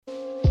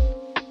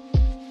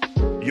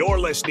You're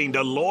listening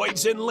to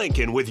Lloyds and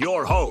Lincoln with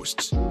your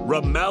hosts,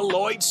 Ramel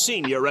Lloyd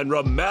Sr. and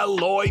Ramel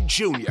Lloyd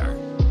Jr.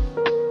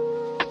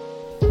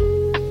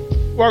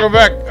 Welcome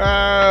back.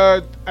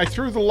 I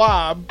threw the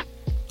lob.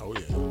 Oh,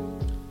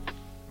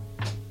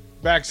 yeah.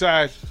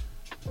 Backside.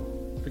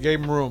 I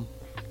gave him room.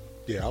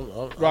 Yeah,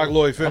 Rock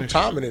Lloyd finish.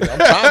 I'm timing it.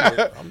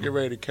 I'm getting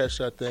ready to catch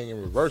that thing and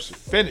reverse it.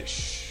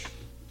 Finish.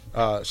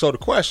 So the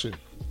question.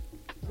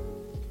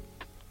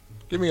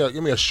 Give me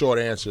a short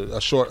answer, a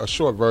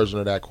short version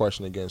of that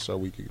question again, so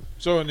we could.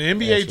 So in the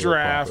NBA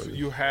draft, properly.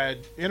 you had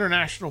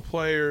international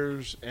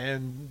players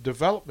and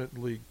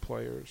development league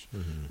players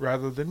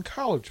rather than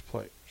college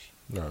players.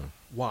 No.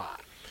 Why?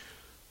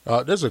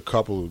 There's a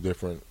couple of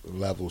different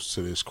levels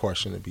to this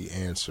question to be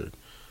answered.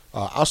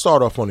 I'll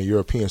start off on the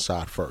European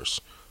side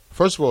first.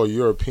 First of all,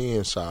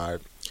 European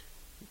side,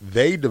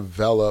 they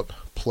develop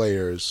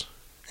players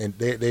and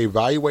they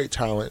evaluate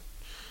talent.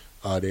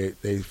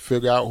 They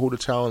figure out who the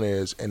talent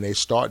is, and they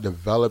start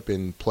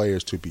developing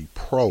players to be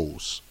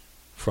pros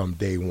from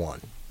day one.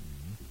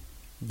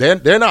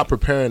 They're not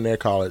preparing their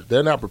college.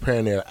 They're not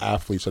preparing their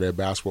athletes or their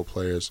basketball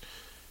players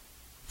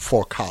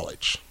for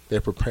college.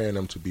 They're preparing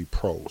them to be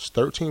pros.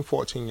 13,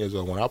 14 years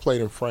old. When I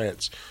played in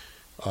France,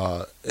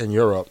 in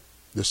Europe,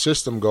 the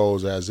system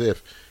goes as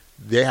if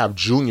they have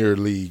junior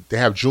league. They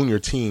have junior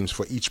teams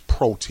for each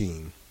pro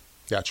team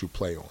that you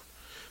play on.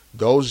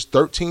 Those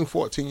 13,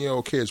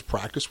 14-year-old kids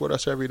practice with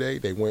us every day.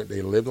 They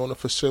lived on a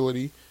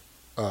facility.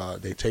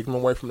 They take them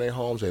away from their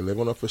homes. They live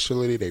on a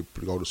facility. They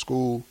go to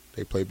school.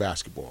 They play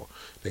basketball.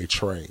 They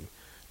train.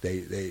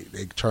 They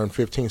turn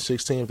 15,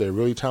 16. If they're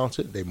really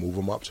talented, they move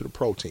them up to the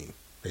pro team.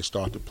 They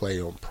start to play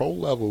on pro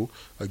level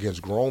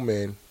against grown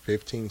men,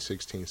 15,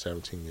 16,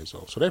 17 years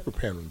old. So they're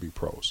preparing them to be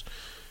pros.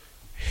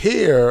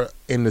 Here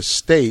in the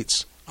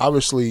States,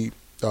 obviously,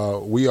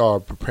 we are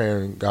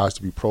preparing guys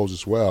to be pros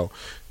as well,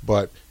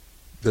 but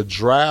the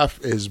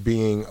draft is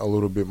being a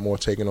little bit more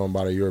taken on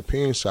by the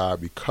European side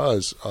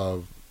because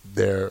of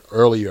their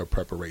earlier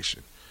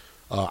preparation.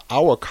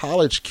 Our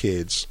college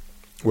kids,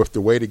 with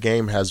the way the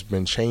game has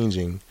been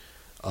changing,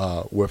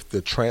 with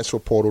the transfer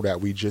portal that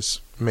we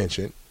just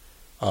mentioned,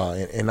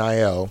 and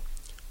NIL,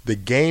 the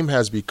game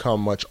has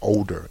become much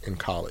older in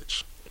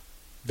college.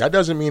 That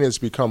doesn't mean it's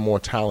become more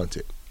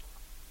talented.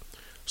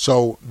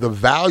 So the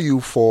value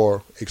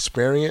for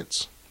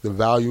experience, the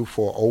value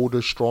for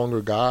older,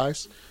 stronger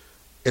guys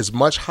is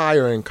much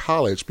higher in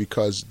college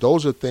because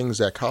those are things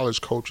that college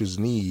coaches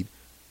need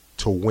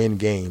to win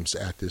games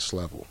at this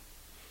level.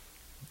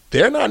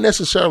 They're not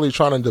necessarily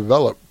trying to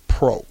develop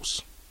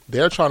pros.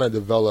 They're trying to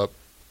develop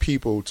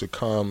people to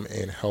come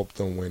and help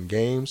them win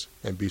games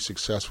and be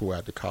successful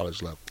at the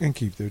college level. And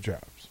keep their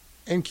jobs.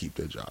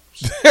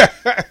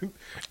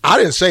 I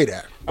didn't say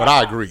that, but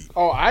I agree.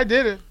 Oh, I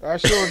did it. I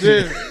sure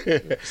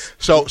did.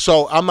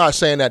 So I'm not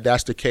saying that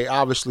that's the case.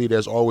 Obviously,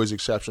 there's always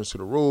exceptions to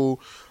the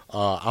rule.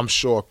 I'm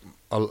sure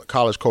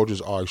college coaches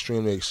are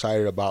extremely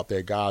excited about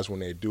their guys when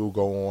they do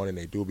go on and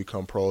they do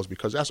become pros,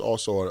 because that's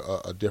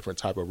also a different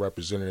type of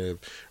representative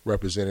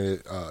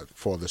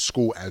for the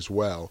school as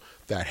well,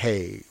 that,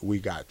 hey, we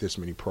got this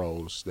many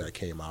pros that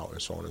came out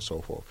and so on and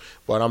so forth.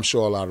 But I'm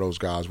sure a lot of those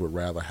guys would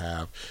rather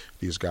have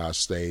these guys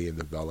stay and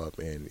develop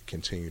and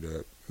continue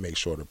to make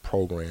sure the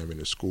program in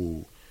the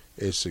school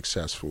is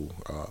successful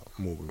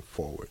moving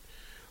forward.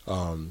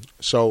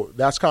 So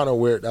that's kind of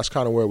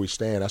where we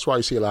stand. That's why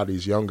you see a lot of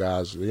these young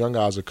guys. The young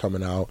guys are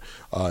coming out,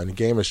 and the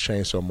game has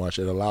changed so much.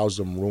 It allows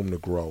them room to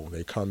grow.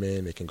 They come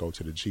in, they can go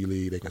to the G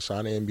League, they can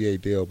sign an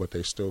NBA deal, but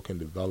they still can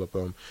develop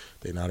them.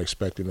 They're not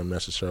expecting them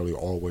necessarily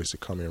always to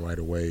come in right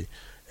away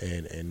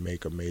and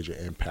make a major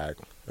impact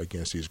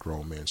against these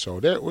grown men. So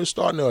we're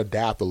starting to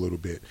adapt a little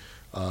bit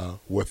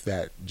with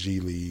that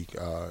G League.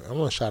 I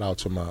want to shout out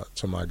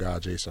to my guy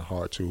Jason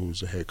Hart too,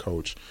 who's the head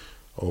coach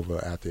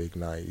over at the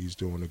Ignite. He's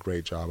doing a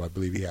great job. I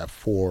believe he had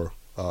four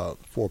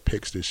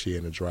picks this year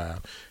in the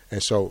draft.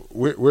 And so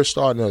we're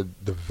starting to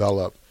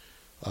develop,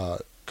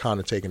 kind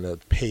of taking a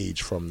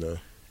page from the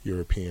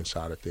European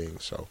side of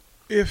things. So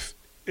if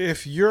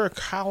you're a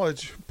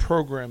college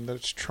program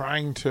that's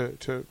trying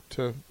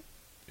to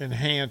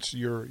enhance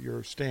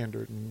your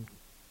standard and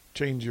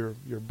change your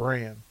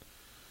brand,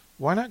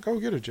 why not go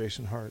get a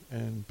Jason Hart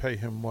and pay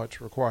him what's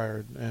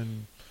required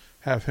and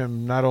have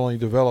him not only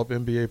develop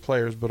NBA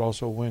players but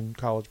also win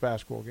college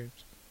basketball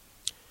games?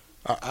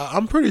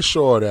 I'm pretty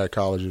sure that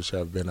colleges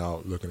have been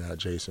out looking at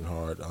Jason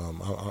Hart.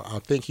 I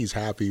think he's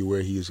happy where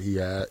he's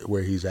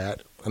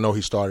at. I know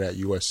he started at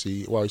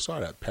USC. Well, he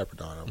started at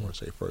Pepperdine, I want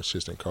to say, for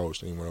assistant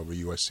coach, and he went over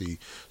to USC.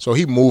 So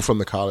he moved from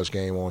the college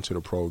game onto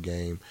the pro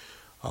game.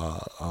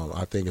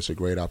 I think it's a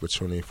great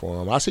opportunity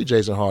for him. I see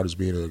Jason Hart as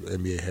being an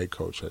NBA head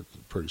coach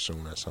pretty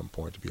soon at some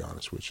point, to be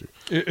honest with you.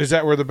 Is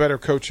that where the better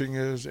coaching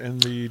is, in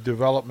the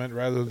development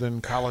rather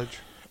than college?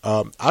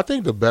 I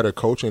think the better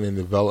coaching and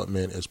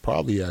development is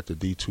probably at the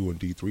D2 and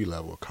D3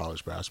 level of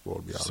college basketball,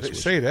 to be honest with you.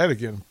 Say that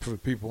again for the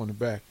people in the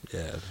back.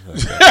 Yeah.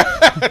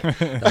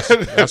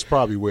 That's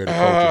probably where the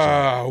coaches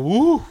are.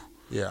 Woo.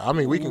 Yeah, I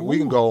mean we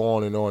can go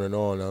on and on and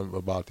on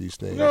about these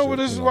things. No, well,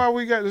 this is why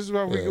we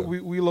Yeah.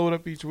 we load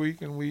up each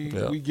week and we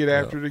get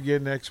after it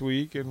again next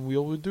week, and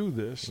we'll do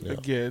this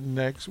again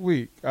next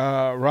week.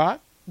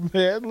 Rock,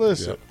 man,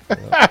 listen.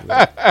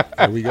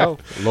 There we go.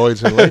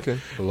 Lloyd's and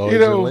Lincoln. Lloyd's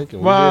and Lincoln.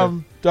 We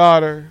Mom,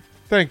 daughter,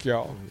 thank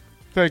y'all.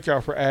 Thank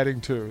y'all for adding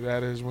to.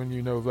 That is when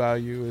you know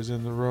value is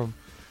in the room.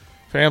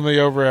 Family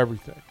over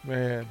everything,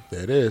 man.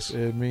 There it is.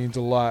 It means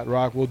a lot.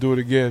 Rock, we'll do it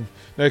again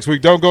next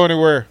week. Don't go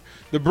anywhere.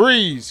 The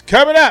Breeze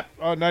coming up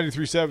on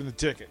 93.7 The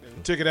Ticket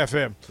and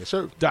Yes,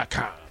 sir.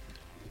 ticketfm.com.